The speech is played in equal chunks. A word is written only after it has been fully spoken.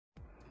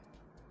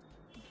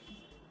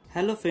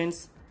Hello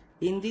friends,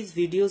 in this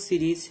video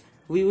series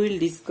we will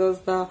discuss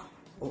the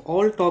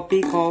all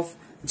topic of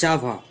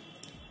Java.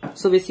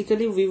 So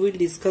basically we will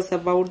discuss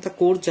about the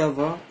core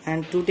Java,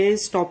 and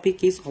today's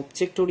topic is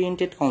object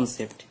oriented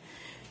concept.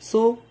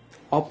 So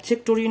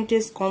object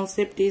oriented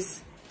concept is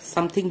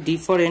something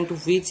different,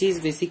 which is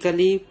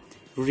basically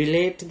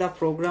relate the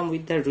program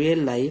with the real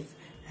life.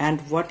 And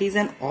what is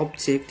an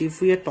object?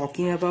 If we are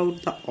talking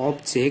about the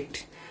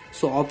object,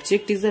 so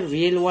object is a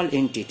real world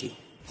entity.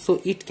 So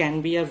it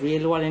can be a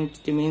real world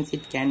entity, means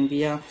it can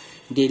be a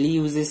daily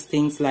uses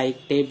things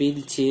like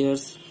table,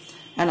 chairs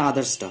and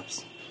other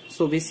stuffs.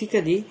 So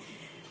basically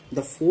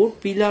the four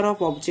pillar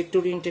of object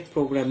oriented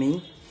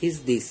programming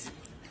is this.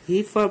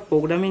 If a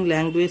programming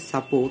language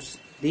supports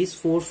these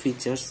four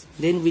features,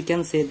 then we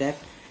can say that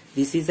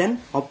this is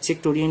an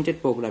object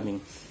oriented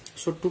programming.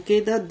 So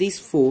together these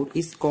four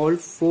is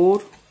called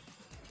four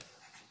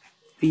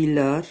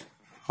pillar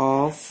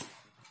of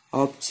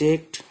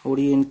object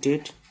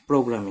oriented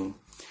programming.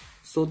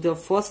 So the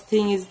first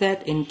thing is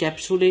that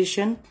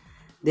encapsulation,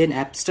 then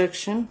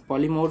abstraction,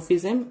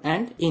 polymorphism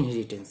and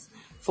inheritance.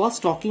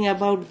 First, talking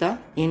about the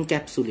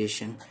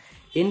encapsulation.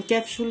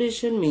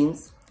 Encapsulation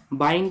means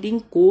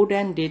binding code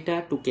and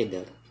data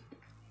together.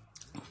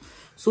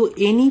 So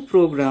any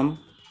program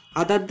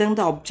other than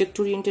the object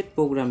oriented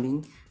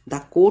programming,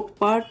 the code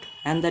part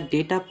and the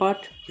data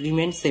part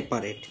remain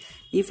separate.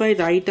 If I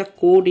write a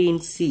code in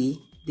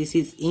C, this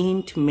is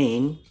int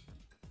main,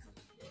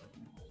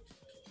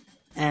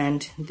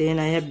 and then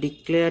I have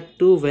declared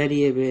two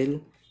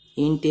variable,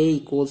 int a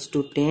equals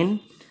to 10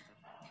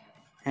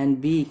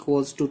 and b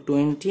equals to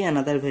 20,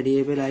 another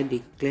variable I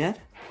declare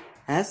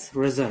as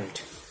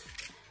result.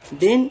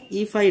 Then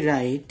if I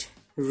write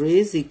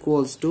raise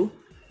equals to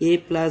a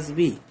plus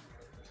b,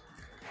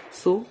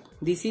 so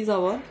this is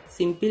our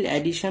simple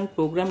addition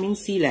program in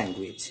C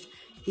language.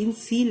 In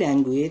C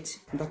language,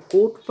 the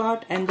code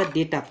part and the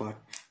data part.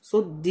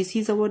 So this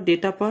is our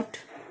data part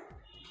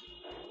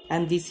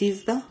and this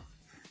is the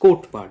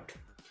code part.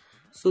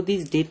 So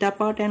this data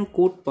part and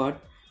code part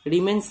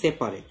remain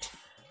separate.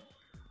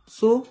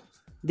 So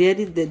there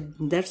is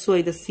that's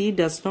why the C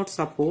does not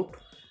support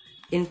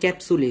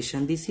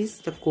encapsulation. This is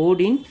the code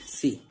in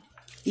C.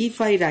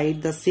 If I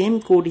write the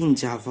same code in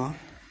Java,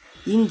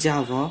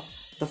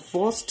 the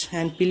first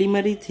and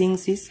preliminary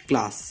things is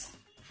class.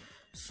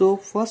 So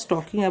first,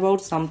 talking about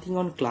something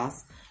on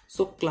class.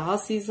 So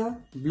class is a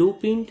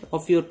blueprint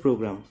of your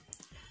program.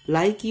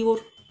 Like your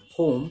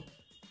home,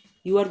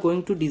 you are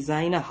going to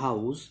design a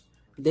house.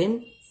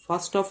 Then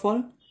first of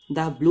all,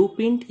 the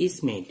blueprint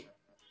is made,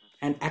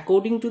 and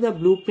according to the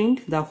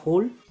blueprint, the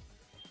whole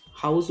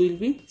house will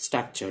be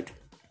structured.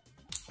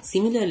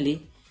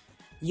 Similarly,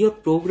 your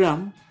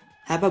program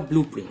have a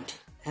blueprint,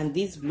 and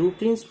these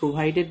blueprints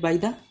provided by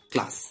the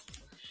class.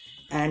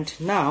 And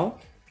now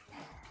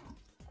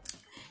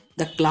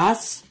the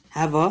class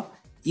have a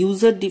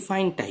user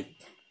defined type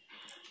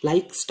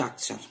like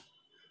structure.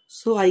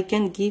 So I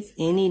can give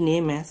any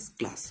name as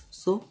class.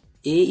 So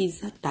A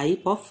is a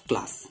type of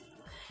class.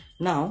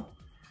 Now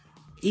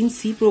in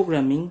C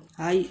programming,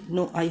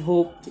 I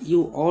hope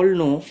you all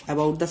know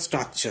about the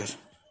structure.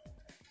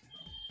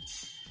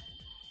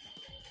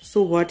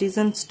 So what is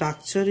a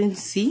structure in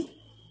C?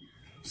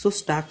 So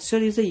structure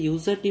is a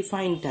user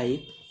defined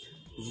type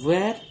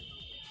where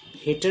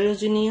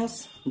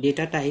heterogeneous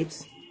data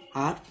types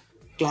are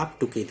clubbed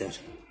together.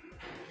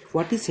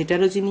 What is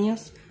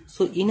heterogeneous?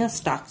 So in a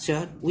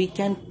structure we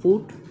can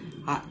put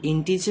an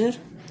integer,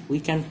 we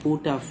can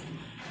put a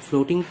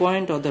floating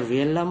point or the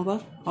real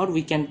number, or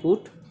we can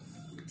put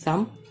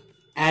some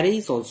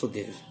arrays also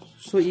there.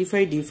 So if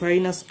I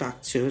define a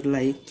structure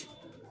like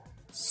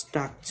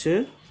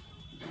structure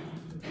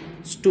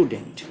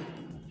student,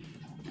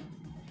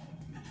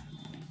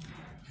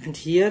 and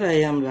here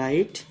I am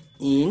write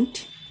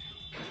int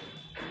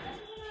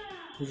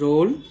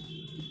roll,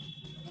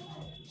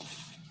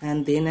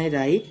 and then I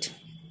write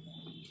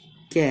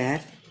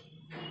char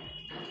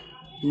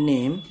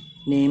name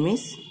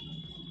is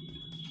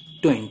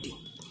 20.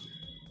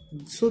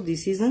 So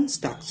this is a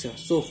structure,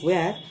 so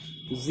where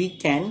we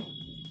can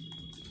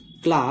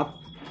club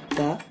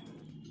the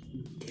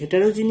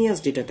heterogeneous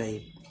data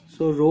type.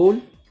 So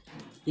roll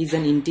is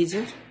an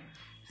integer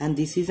and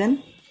this is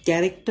an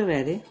character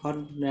array,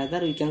 or rather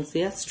we can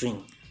say a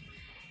string.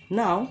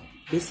 Now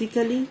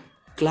basically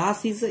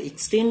class is an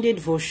extended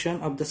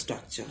version of the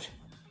structure.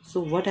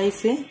 So what I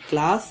say,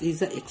 class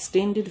is an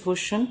extended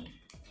version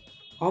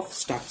of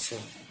structure.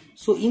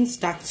 So in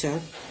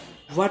structure,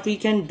 what we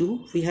can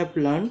do, we have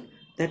learned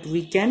that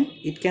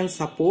it can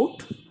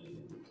support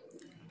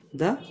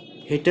the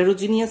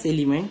heterogeneous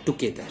element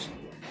together.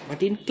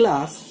 But in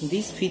class,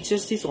 these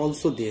features is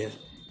also there.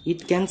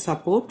 It can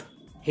support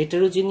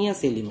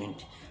heterogeneous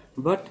element.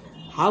 But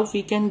how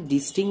we can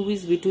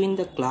distinguish between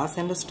the class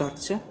and the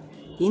structure?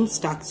 In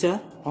structure,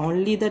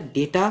 only the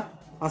data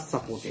are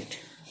supported.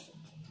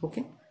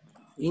 Okay.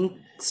 In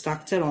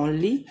structure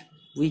only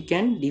we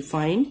can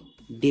define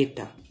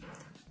data.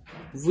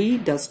 We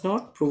does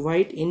not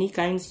provide any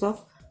kinds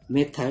of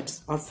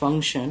methods or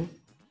function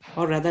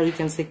or rather we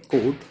can say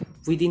code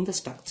within the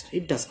structure.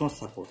 It does not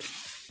support.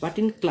 But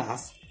in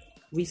class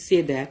we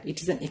say that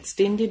it is an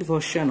extended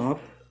version of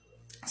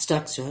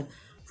structure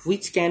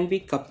which can be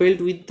coupled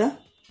with the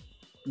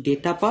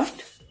data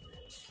part,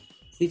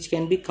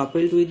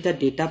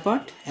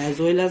 as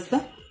well as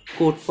the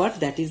code part,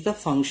 that is the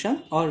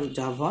function, or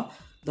Java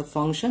the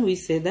function we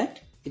say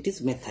that it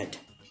is method.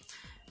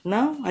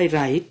 Now I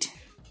write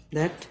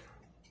that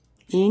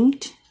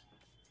int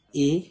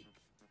a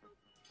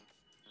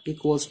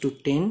equals to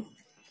 10,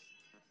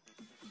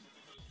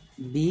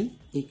 b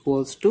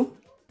equals to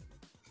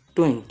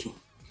 20,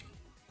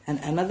 and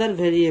another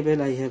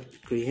variable I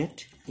have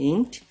created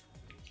int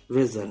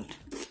result,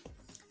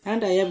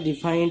 and I have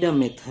defined a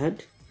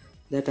method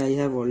that I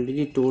have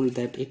already told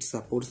that it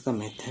supports the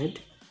method.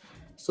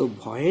 So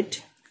void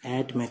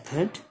add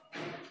method,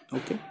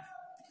 okay,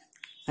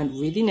 and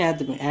within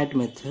add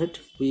method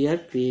we are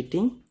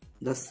creating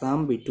the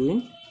sum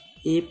between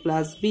a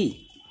plus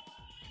b,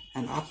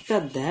 and after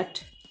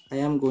that I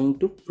am going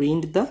to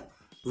print the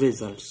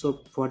result.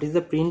 So what is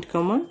the print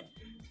command?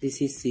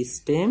 This is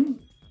system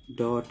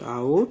dot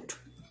out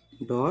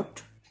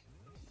dot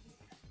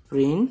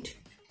print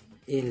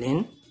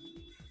ln,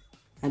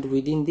 and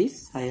within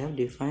this I have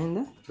defined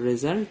the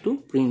result to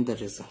print the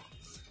result.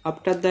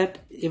 After that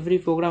every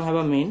program have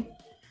a main.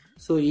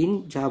 So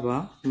in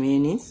Java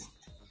main is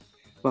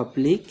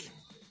public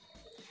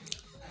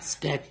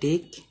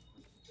static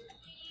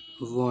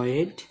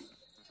void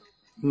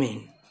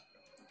main,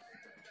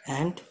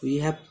 and we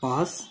have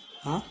passed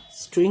a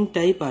string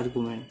type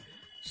argument.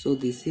 So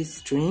this is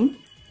string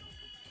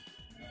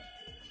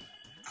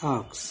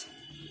args.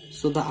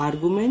 So the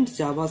argument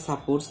Java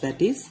supports,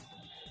 that is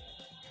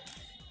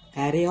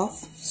array of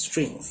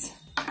strings.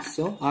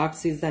 So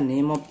args is the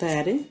name of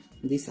the array,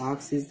 this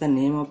args is the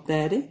name of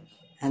the array,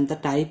 and the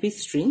type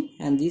is string,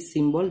 and this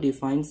symbol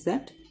defines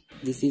that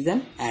this is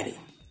an array.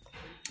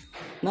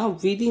 Now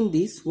within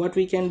this what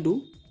we can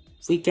do,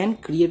 we can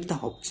create the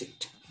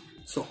object.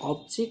 So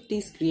object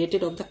is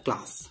created of the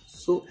class.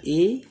 So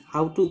a,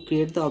 how to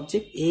create the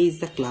object? A is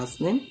the class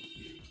name,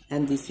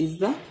 and this is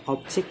the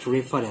object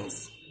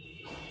reference.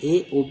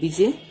 A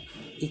obj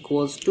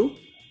equals to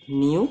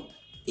new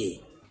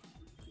a.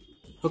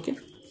 Okay,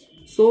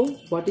 so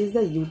what is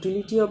the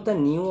utility of the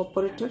new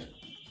operator?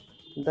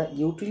 The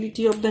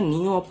utility of the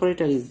new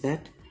operator is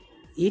that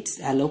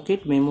it's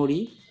allocate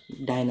memory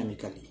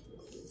dynamically.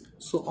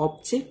 So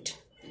object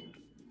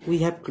we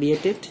have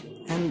created,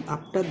 and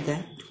after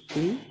that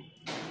we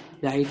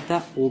write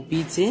the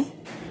obj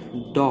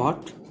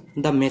dot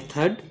the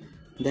method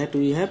that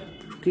we have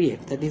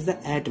created, that is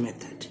the add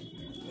method,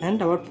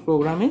 and our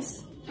program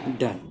is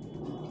done.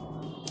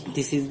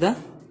 This is the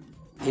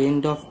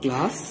end of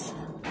class,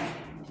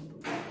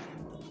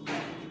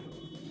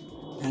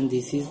 and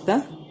this is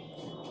the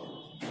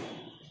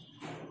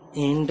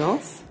end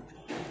of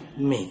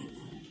main.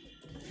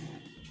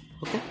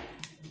 Okay,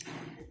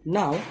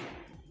 now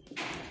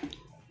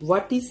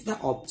what is the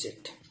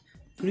object?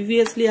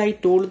 Previously I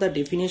told the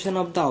definition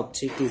of the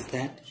object is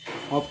that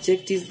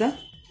object is the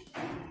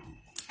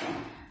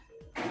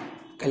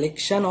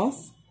collection of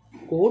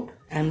code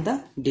and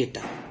the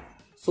data.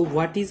 So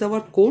what is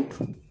our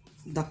code?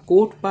 The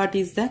code part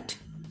is that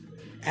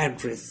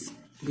address.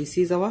 This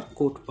is our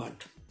code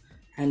part,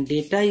 and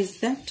data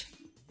is that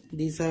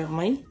these are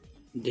my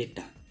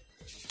data.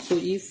 So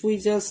if we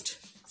just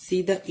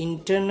see the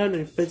internal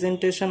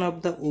representation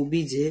of the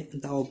obj,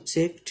 the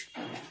object,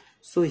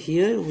 so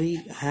here we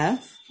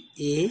have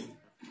a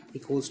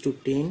equals to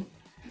 10,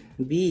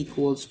 b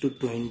equals to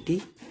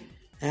 20,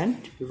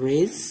 and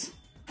raise,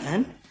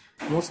 and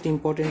most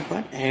important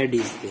part add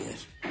is there.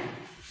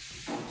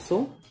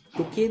 So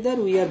together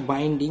we are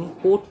binding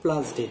code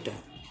plus data.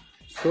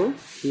 So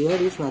here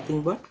is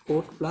nothing but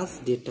code plus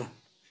data.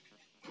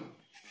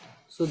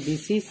 So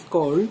this is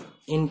called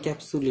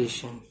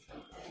encapsulation.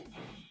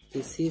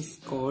 This is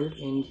called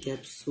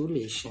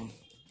encapsulation.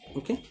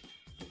 Okay,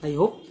 I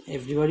hope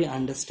everybody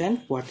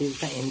understand what is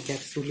the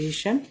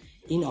encapsulation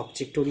in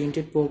object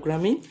oriented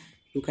programming.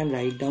 You can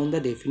write down the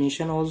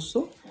definition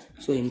also.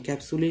 So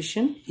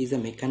encapsulation is a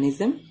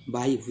mechanism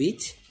by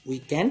which we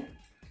can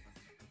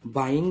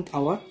bind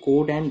our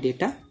code and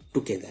data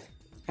together.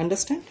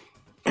 Understand?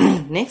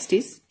 Next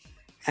is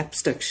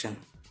abstraction.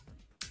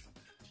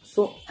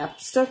 So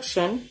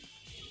abstraction,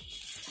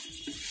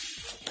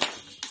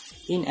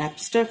 in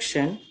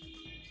abstraction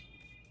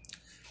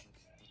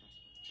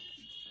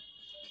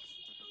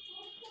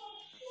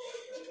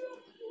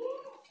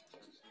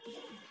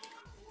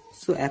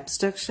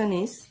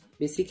is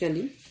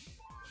basically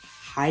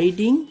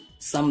hiding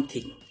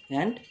something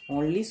and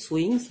only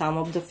showing some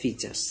of the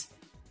features.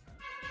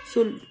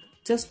 So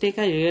just take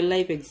a real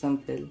life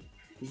example.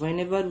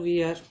 Whenever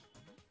we are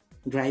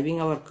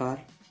driving our car,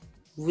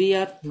 we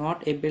are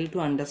not able to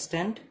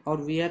understand, or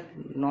we are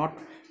not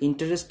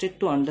interested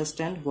to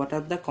understand what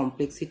are the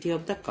complexity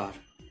of the car.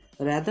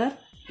 Rather,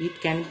 it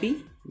can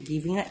be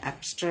giving an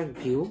abstract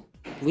view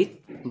with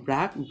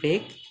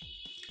brake,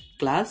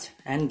 clutch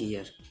and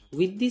gear.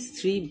 With these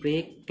three,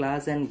 brake,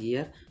 clutch and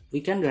gear,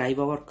 we can drive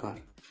our car.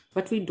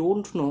 but we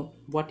don't know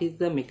what is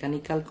the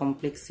mechanical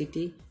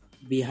complexity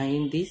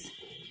behind this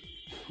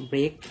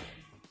brake,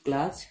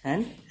 clutch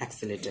and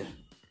accelerator.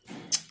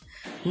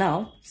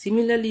 Now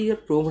similarly, your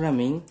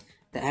programming,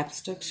 the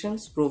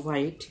abstractions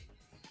provide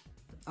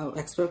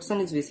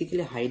abstraction is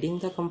basically hiding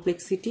the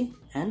complexity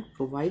and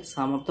provide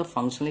some of the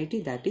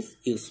functionality that is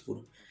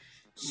useful.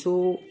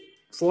 So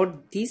for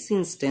this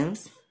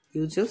instance,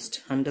 you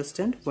just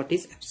understand what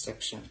is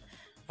abstraction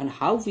and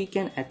how we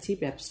can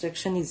achieve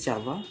abstraction in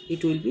Java.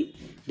 It will be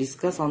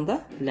discussed on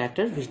the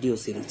later video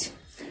series.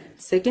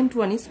 Second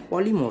one is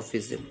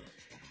polymorphism.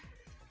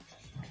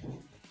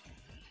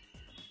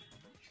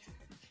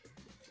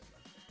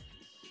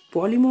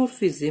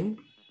 Polymorphism,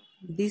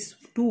 these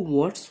two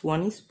words,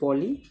 one is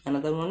poly,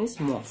 another one is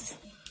morph.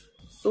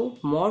 So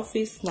morph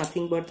is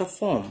nothing but the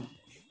form.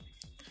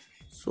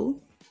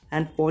 So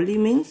and poly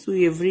means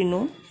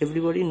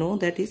everybody know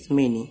that is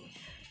many.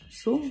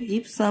 So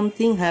if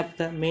something have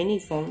the many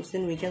forms,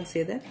 then we can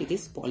say that it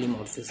is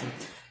polymorphism.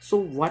 So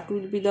what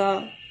will be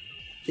the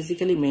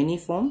basically many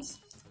forms?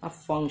 A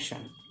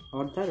function,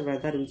 or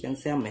rather we can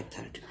say a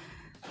method.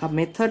 A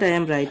method I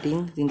am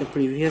writing in the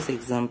previous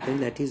example,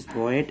 that is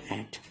void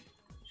add.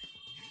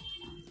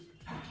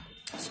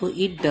 So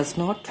it does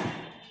not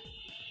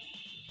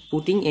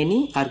putting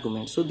any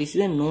argument. So this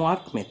is a no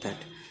arg method.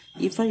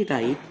 If I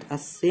write a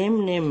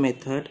same name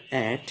method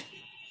add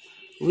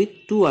with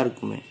two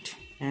argument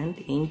and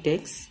int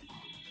x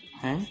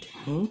and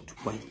int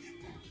y.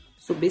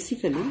 So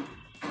basically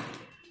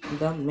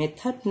the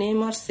method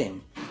name are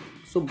same.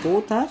 So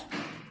both are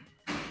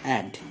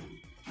add.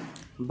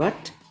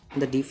 But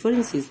the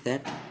difference is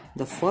that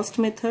the first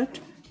method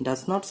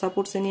does not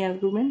support any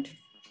argument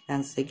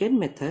and second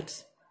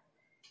methods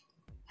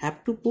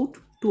have to put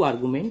two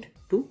argument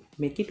to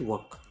make it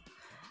work.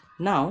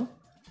 Now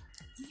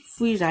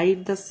if we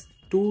write the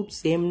two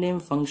same name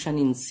function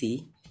in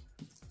C,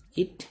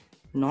 it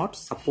not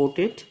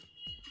supported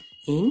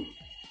in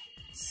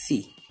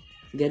C.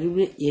 There will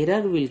be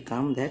error will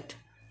come that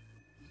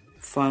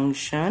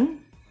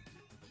function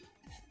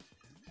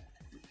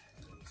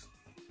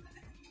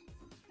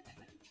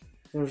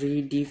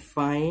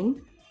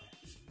redefine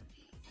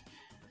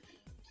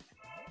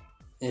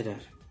error.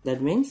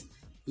 That means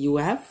you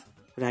have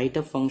write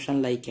a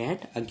function like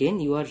add, again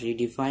you are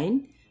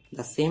redefine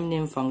the same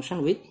name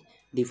function with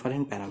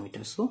different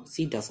parameters. So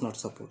C does not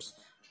support,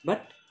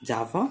 but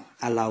Java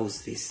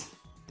allows this.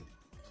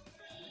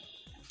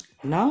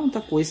 Now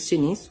the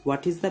question is,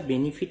 what is the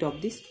benefit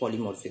of this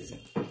polymorphism?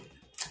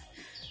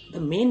 The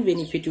main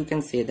benefit, you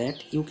can say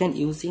that you can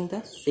using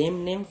the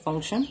same name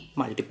function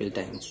multiple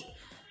times.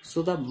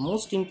 So the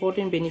most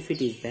important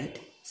benefit is that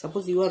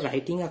suppose you are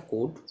writing a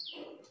code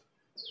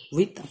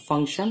with a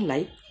function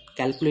like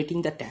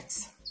calculating the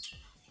tax.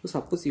 So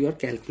suppose you are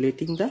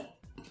calculating the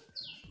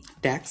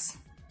tax,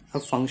 a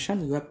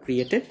function you have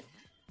created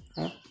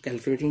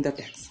calculating the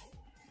tax.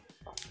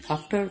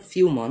 After a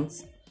few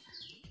months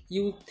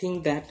you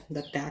think that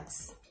the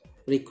tax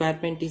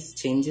requirement is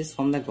changes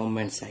from the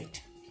government side,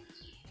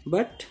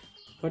 but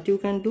what you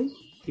can do,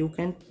 you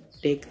can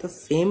take the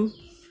same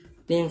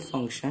name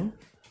function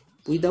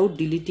without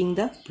deleting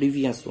the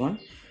previous one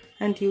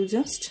and you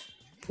just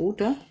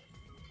put a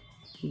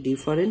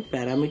different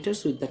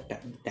parameters with the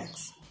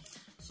tax.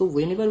 So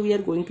whenever we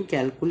are going to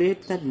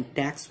calculate the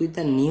tax with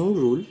the new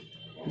rule,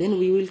 then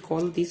we will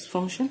call this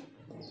function,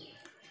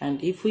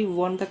 and if we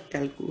want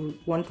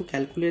to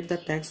calculate the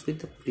tax with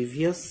the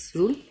previous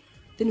rule,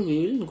 then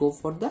we will go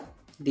for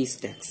this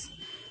tax.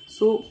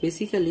 So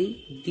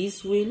basically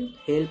this will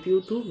help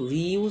you to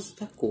reuse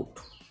the code,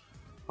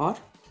 or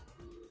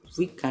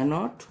we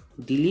cannot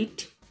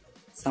delete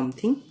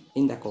something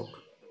in the code.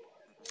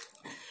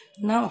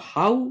 Now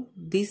how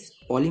this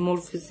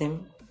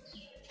polymorphism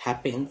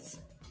happens,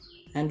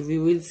 and we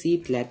will see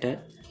it later.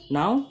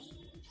 Now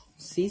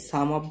see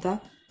some of the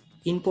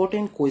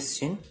important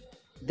question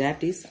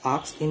that is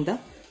asked in the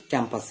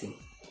campusing.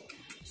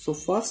 So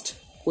first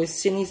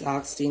question is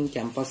asked in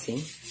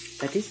campusing,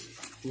 that is,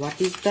 what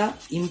is the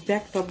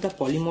impact of the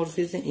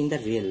polymorphism in the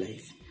real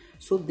life?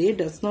 So they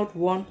does not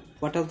want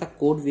what are the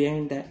code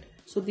behind that.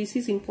 So this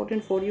is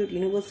important for your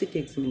university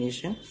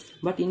examination,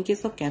 but in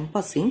case of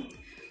campusing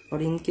or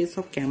in case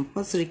of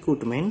campus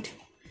recruitment,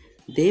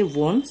 they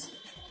want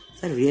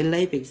a real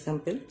life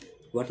example,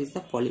 what is the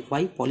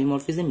why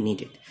polymorphism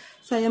needed.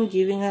 So I am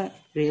giving a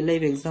real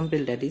life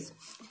example, that is,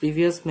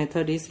 previous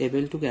method is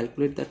able to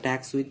calculate the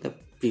tax with the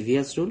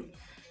previous rule,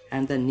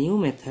 and the new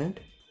method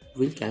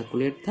will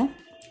calculate the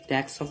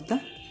tax of the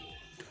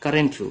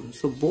current rule.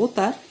 So both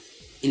are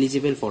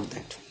eligible for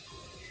that.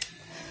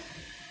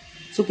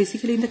 So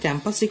basically in the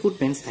campus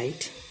recruitment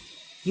side,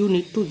 you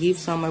need to give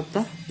some of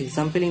the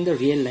example in the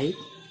real life,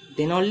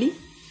 then only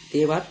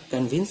they were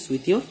convinced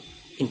with your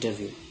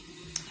interview.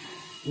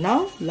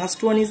 Now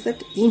last one is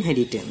that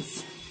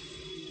inheritance.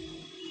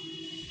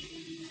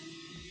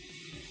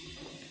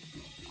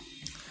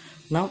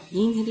 Now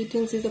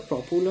inheritance is a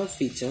popular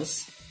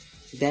features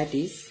that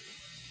is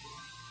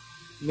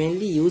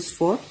mainly used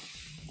for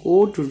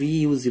code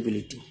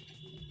reusability.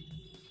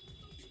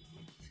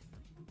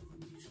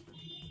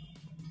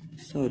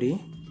 code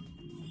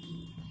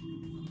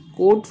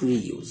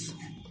reuse.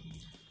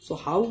 So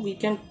how we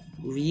can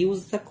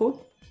reuse the code?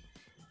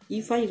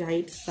 If I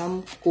write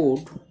some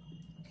code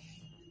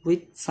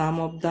with some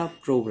of the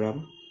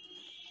program,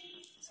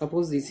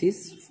 suppose this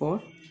is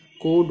for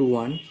code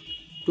 1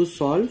 to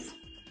solve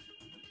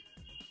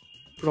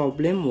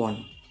problem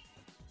 1,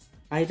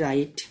 I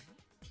write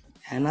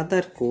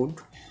another code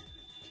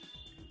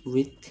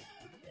with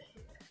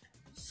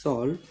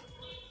solve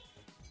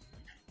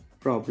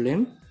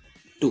problem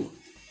 2.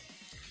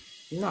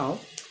 Now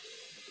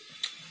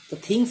the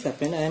things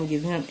happen. I am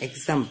giving an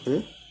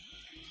example.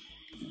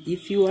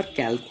 If you are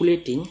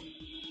calculating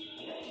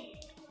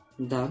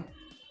the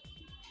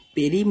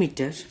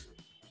perimeter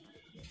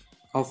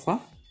of a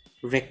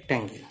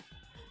rectangle,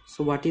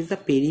 so what is the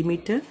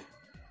perimeter?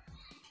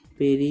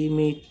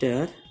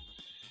 Perimeter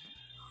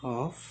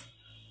of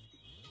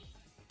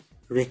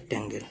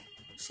rectangle.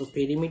 So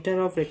perimeter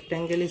of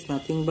rectangle is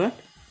nothing but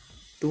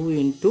 2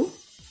 into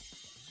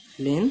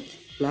length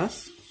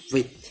plus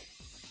width.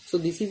 So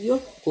this is your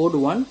code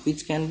 1,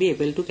 which can be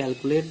able to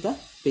calculate the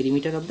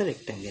perimeter of the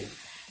rectangle.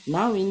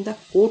 Now in the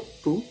code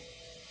 2,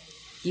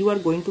 you are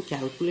going to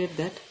calculate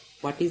that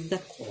what is the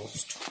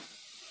cost.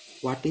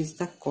 What is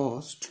the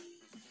cost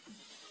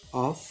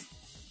of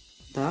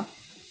the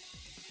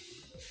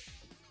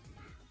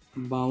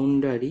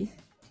boundary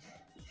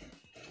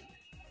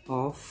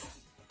of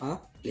a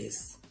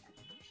place.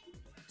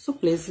 So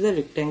place is a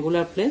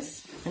rectangular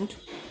place, and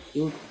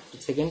your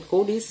second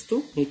code is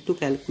to need to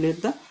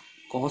calculate the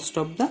cost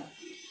of the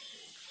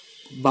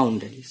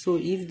boundary. So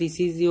if this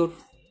is your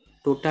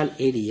total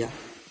area,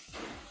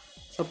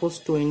 suppose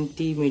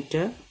 20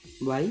 meter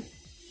by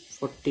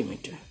 40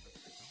 meter,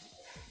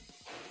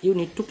 you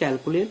need to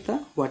calculate the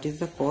what is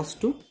the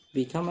cost to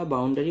become a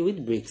boundary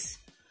with bricks.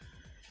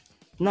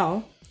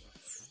 Now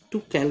to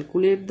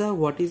calculate the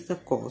what is the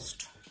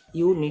cost,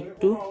 you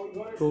need to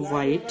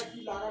provide,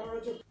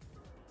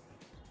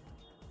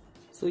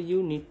 so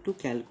you need to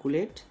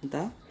calculate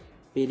the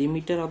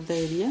perimeter of the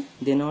area,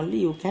 then only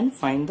you can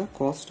find the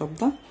cost of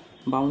the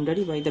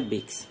boundary by the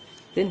bricks.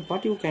 Then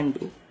what you can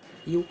do,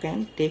 you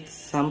can take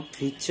some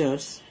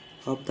features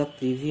of the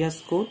previous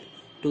code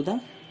to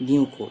the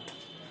new code.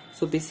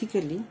 So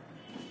basically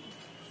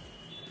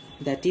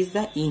that is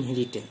the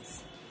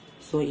inheritance.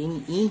 So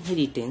in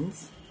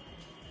inheritance,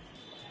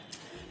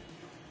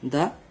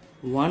 the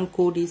one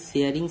code is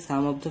sharing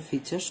some of the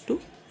features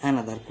to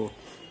another code.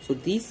 So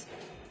this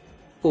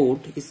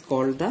code is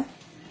called the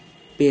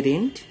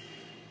parent,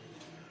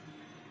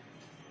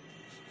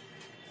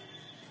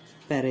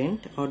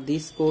 or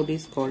this code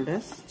is called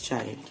as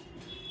child,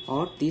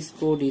 or this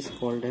code is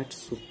called as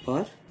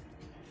super,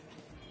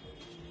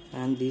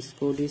 and this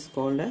code is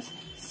called as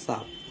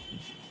sub.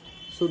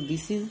 So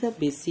this is the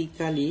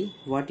basically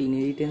what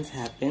inheritance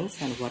happens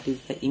and what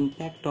is the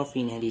impact of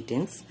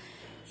inheritance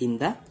in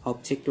the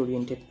object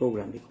oriented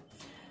programming.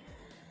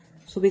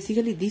 So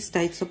basically these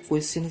types of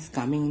question is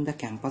coming in the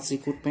campus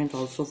recruitment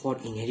also for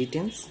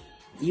inheritance.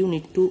 You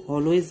need to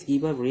always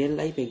give a real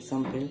life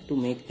example to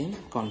make them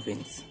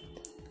convince.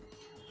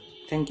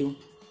 Thank you.